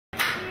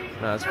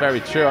No, it's very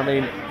true. I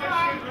mean,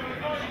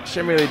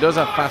 Shim really does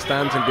have fast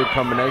hands and good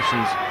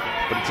combinations,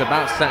 but it's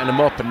about setting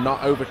them up and not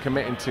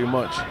overcommitting too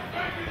much.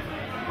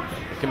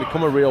 It can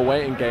become a real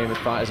waiting game if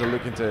fighters are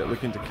looking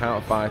to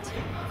counter fight.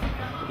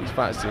 These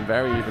fights seem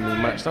very evenly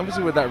matched.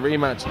 Obviously, with that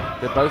rematch,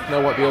 they both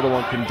know what the other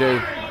one can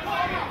do.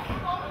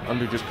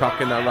 Andrew just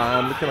cocking that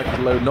right hand, looking like he's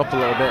loading up a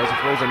little bit as he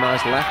throws a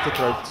nice left to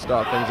throw to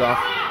start things off.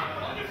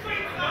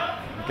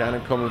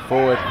 Gannon coming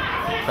forward,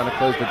 trying to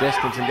close the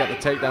distance and get the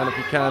takedown if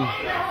he can.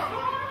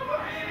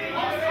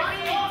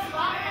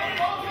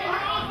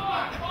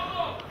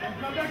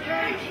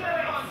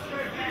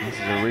 This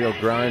is a real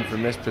grind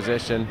from this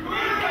position.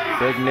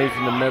 Big knee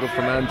from the middle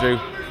from Andrew.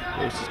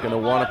 Lewis is going to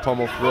want to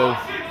pummel through.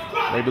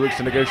 Maybe looks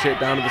to negotiate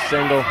down to the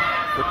single.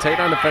 Good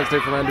takedown defense there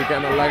from Andrew,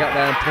 getting the leg out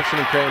there and pushing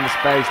and creating the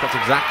space. That's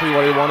exactly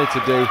what he wanted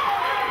to do.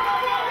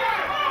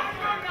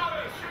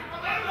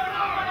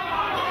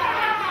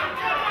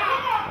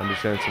 Andrew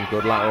showing some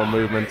good lateral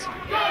movement.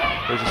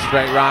 There's a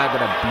straight right,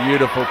 but a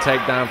beautiful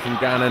takedown from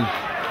Gannon.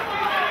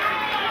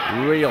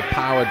 Real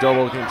power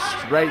double, getting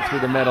straight through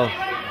the middle.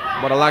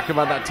 What I like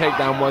about that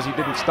takedown was he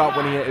didn't stop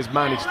when he hit his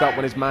man, he stopped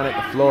when his man hit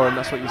the floor, and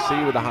that's what you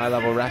see with the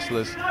high-level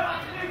wrestlers.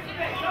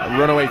 A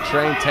runaway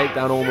train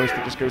takedown almost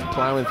that just goes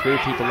plowing through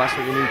people. That's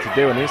what you need to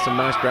do, and here's some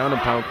nice ground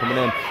and pound coming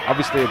in.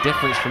 Obviously a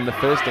difference from the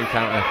first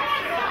encounter.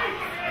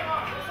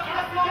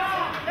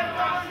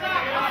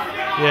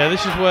 Yeah,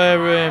 this is where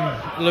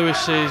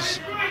Lewis is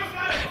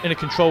in a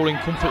controlling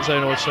comfort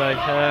zone, I would say.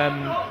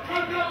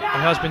 He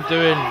has been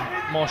doing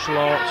martial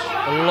arts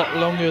a lot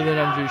longer than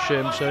Andrew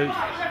Shim, so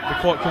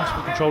we're quite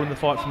comfortable controlling the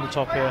fight from the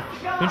top here.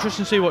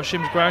 Interesting to see what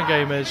Shim's ground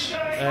game is,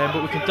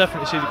 but we can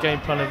definitely see the game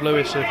plan of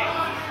Lewis of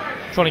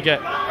trying to get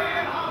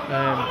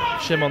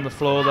Shim on the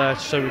floor there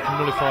so we can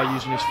nullify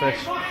using his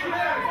fist.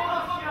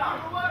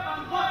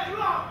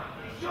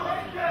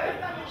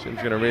 Shim's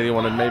going to really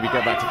want to maybe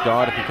get back to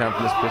guard if he can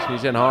from this position.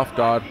 He's in half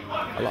guard.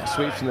 A lot of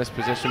sweeps in this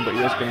position, but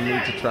he is going to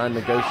need to try and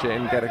negotiate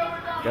and get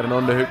an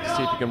underhook to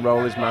see if he can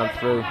roll his man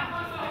through.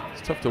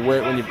 It's tough to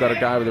work when you've got a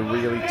guy with a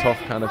really tough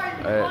kind of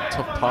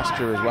tough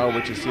posture as well,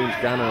 which it seems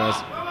Gannon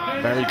has.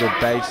 Very good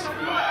base.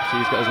 So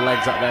he's got his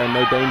legs up there and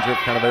no danger of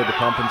kind of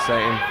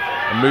overcompensating.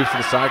 And moves to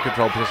the side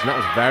control position. That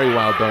was very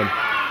well done.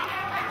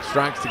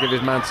 Strikes to give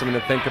his man something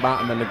to think about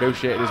and then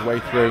negotiated his way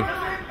through.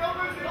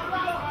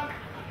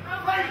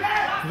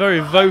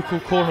 Very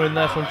vocal corner in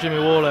there from Jimmy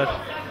Warlord.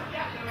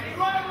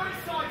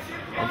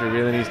 Andrew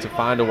really needs to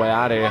find a way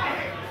out here.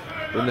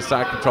 But in the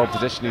side control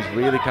position, he's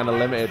really kind of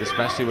limited,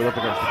 especially with up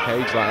against the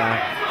cage like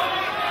that.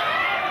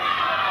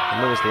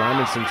 And Lewis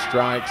landing some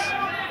strikes.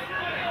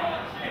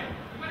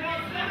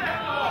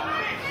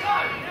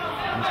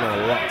 He's got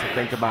a lot to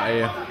think about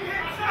here.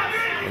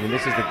 I mean,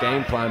 this is the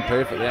game plan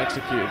perfectly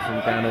executed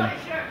from Gannon.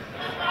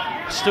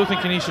 I still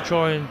think he needs to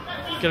try and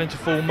get into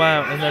full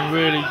mount and then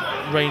really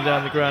rain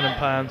down the ground and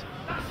pound.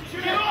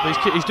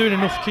 But he's doing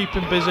enough to keep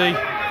him busy,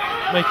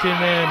 making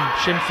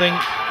Shim think.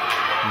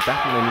 And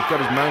definitely, he's got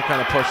his man kind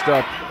of pushed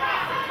up.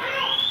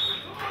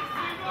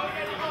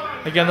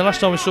 Again, the last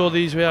time we saw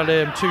these, we had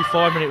 2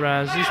 5-minute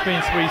rounds. This being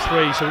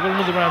 3-3, so we've got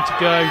another round to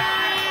go.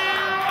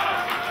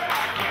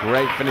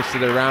 Great finish to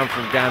the round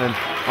from Gannon.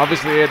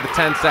 Obviously he had the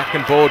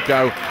 10-second board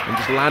go and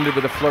just landed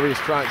with a flurry of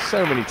strikes.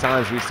 So many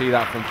times we see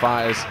that from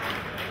fighters.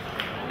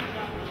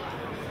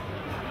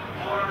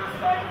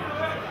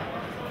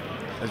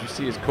 As we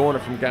see his corner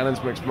from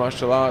Gannon's mixed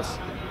martial arts.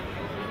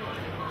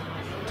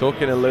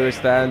 Talking to Lewis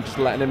there and just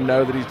letting him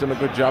know that he's done a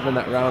good job in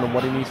that round and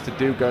what he needs to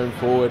do going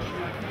forward.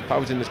 If I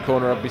was in this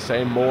corner, I'd be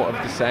saying more of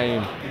the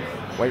same.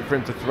 Wait for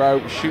him to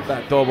throw, shoot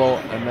that double,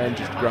 and then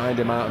just grind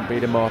him out and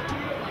beat him up.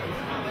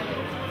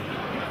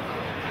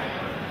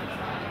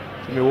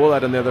 Jimmy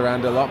Warlord on the other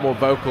hand, a lot more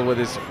vocal with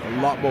his,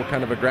 a lot more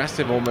kind of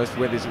aggressive almost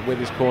with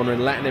his corner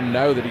and letting him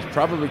know that he's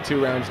probably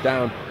 2 rounds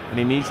down and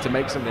he needs to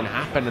make something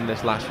happen in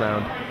this last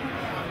round.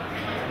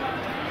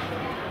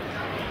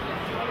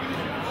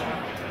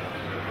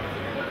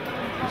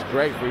 It's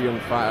great for a young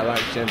fighter like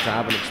Shim to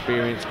have an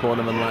experienced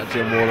cornerman like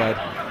Jim Warlord.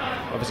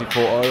 Obviously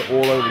fought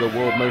all over the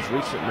world, most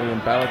recently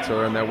in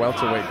Bellator and their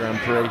welterweight Grand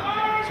Prix.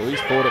 So he's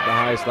fought at the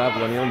highest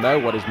level and he'll know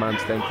what his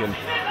man's thinking.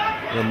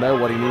 He'll know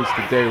what he needs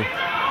to do.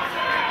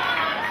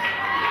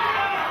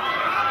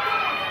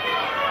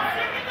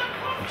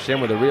 Shim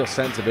with a real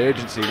sense of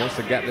urgency, wants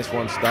to get this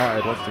one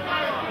started, wants to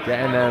get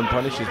in there and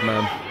punish his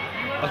man.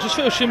 I just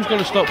feel Shim's got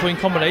to start putting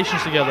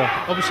combinations together.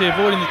 Obviously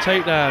avoiding the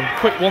takedown,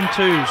 quick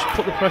 1-2s,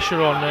 put the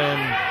pressure on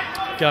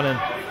Gannon.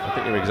 I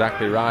think you're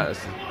exactly right.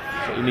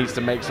 He needs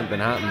to make something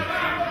happen.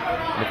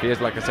 And if he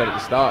is, like I said at the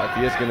start, if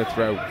he is going to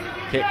throw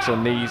kicks or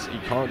knees, he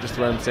can't just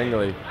throw them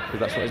singly, because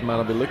that's what his man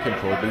will be looking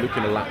for. He'll be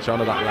looking to latch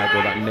onto that leg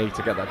or that knee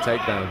to get that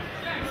takedown.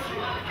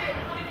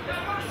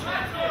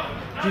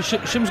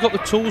 Shim's got the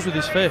tools with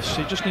his fists,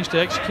 he just needs to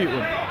execute them.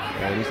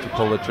 Yeah, he needs to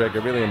pull the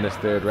trigger really in this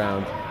 3rd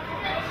round.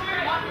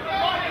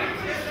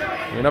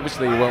 I mean,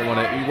 obviously he won't want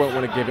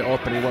to give it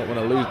up and he won't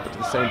want to lose, but to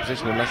the same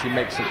position unless he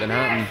makes something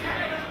happen.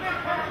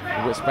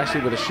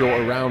 Especially with a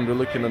shorter round, we're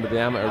looking under the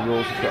amateur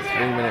rules. We've got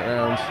 3-minute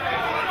rounds.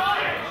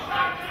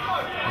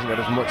 Hasn't got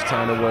as much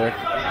time to work.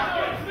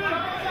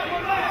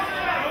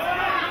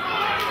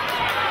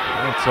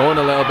 Torn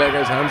a little bit,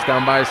 goes hands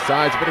down by his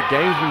sides. A bit of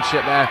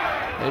gamesmanship there.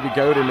 Maybe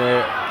goading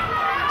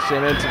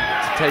Shim in to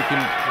take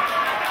him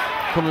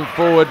coming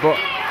forward, but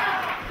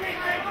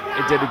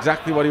he did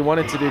exactly what he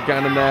wanted to do,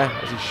 Gannon, there,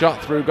 as he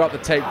shot through, got the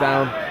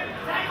takedown.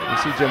 You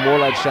see Jim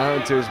Warlad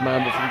shouting to his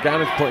man, but from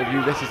Gannon's point of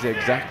view, this is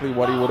exactly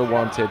what he would have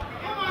wanted.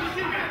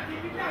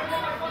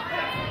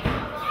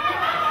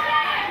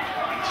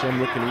 Shim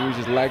looking to use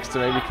his legs to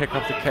maybe kick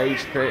off the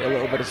cage, create a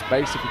little bit of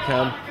space if he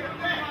can.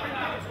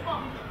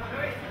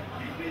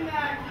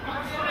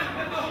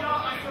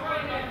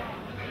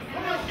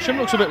 Shim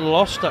looks a bit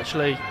lost,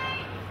 actually.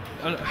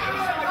 And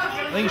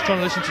I think he's trying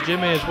to listen to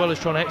Jimmy as well as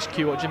trying to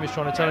execute what Jimmy's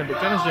trying to tell him, but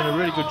Gannon's doing a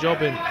really good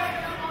job in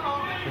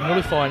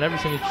nullifying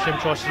everything Shim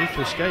tries to do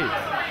to escape.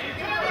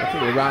 I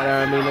think you're right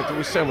there. I mean,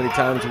 there's so many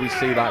times we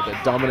see like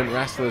that dominant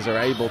wrestlers are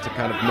able to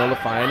kind of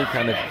nullify any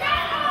kind of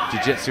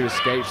jiu-jitsu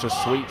escapes or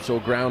sweeps or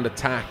ground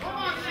attack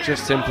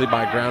just simply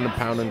by ground and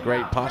pound and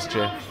great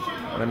posture.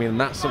 And I mean,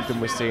 that's something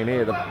we're seeing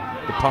here. The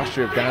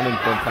posture of Gannon's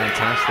been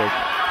fantastic.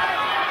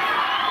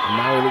 And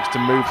now he looks to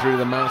move through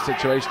the mount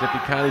situation if he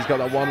can. He's got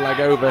that one leg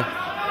over.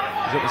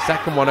 He's got the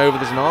second one over.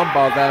 There's an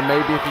armbar there.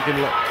 Maybe if he can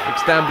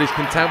extend, but he's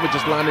content with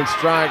just landing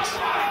strikes.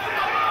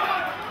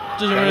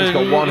 He's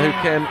got one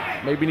hook in.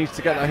 Maybe he needs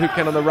to get that hook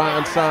in on the right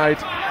hand side.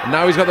 And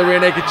now he's got the rear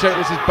naked choke.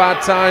 This is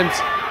bad times.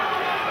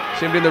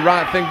 Shim doing the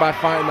right thing by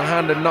fighting the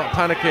hand and not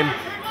panicking.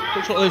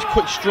 Looks like those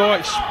quick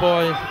strikes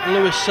by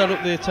Lewis set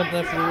up the attempt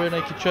there for the rear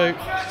naked choke.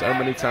 So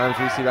many times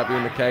we see that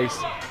being the case.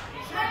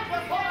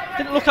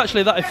 Didn't look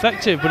actually that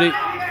effective, but it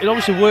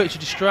obviously worked to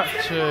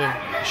distract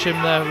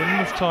Shim there.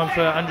 Enough time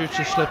for Andrew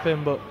to slip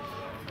in, but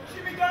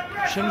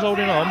Shim's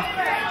holding on.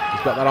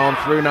 He's got that arm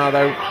through now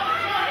though.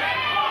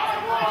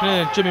 You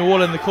can hear Jimmy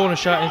Wall in the corner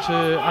shouting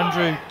to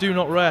Andrew, do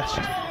not rest.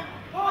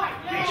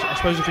 I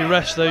suppose if he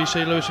rests though, you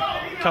see Lewis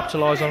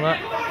capitalise on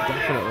that.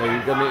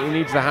 Definitely. He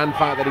needs the hand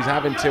fight that he's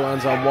having, 2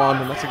 hands on 1,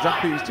 and that's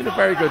exactly, he's doing a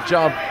very good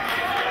job.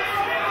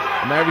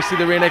 And now we see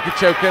the rear naked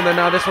choke in there.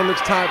 Now this one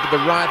looks tight, but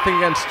the right thing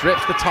again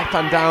strips the top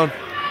hand down.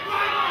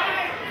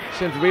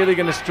 Shim's really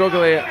going to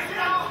struggle here.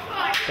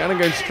 Gannon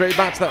going straight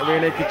back to that rear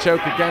naked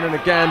choke again and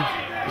again.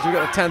 Because we've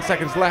got the 10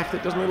 seconds left,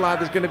 it doesn't look like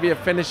there's going to be a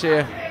finish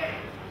here.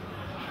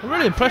 I'm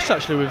really impressed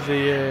actually with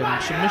the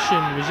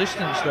submission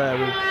resistance there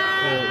with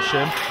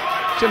Shim.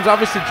 Shim's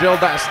obviously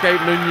drilled that escape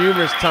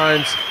numerous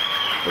times,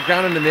 but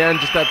Gannon in the end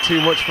just had too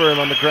much for him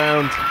on the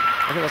ground.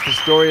 I think that's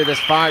the story of this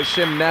fight.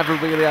 Shim never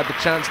really had the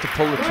chance to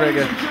pull the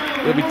trigger.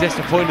 He'll be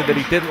disappointed that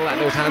he didn't let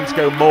those hands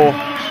go more.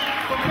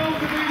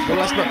 But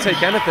let's not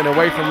take anything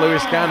away from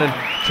Lewis Gannon.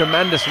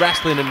 Tremendous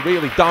wrestling and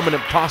really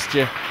dominant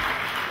posture.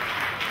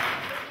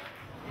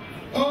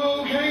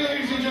 Okay,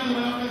 ladies and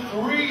gentlemen,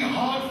 after 3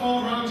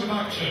 hard-fought rounds of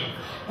action,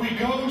 we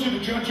go to the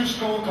judges'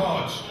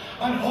 scorecards.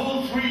 And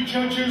all 3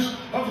 judges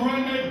have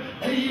rendered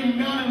a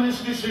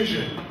unanimous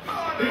decision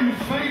in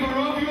favour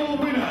of your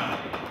winner.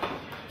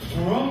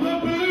 From the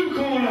blue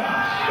corner,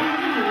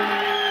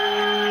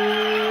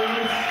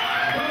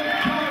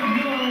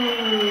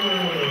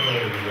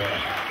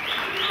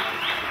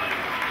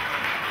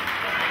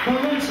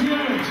 but let's hear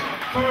it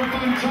for a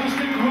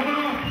fantastic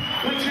runner-up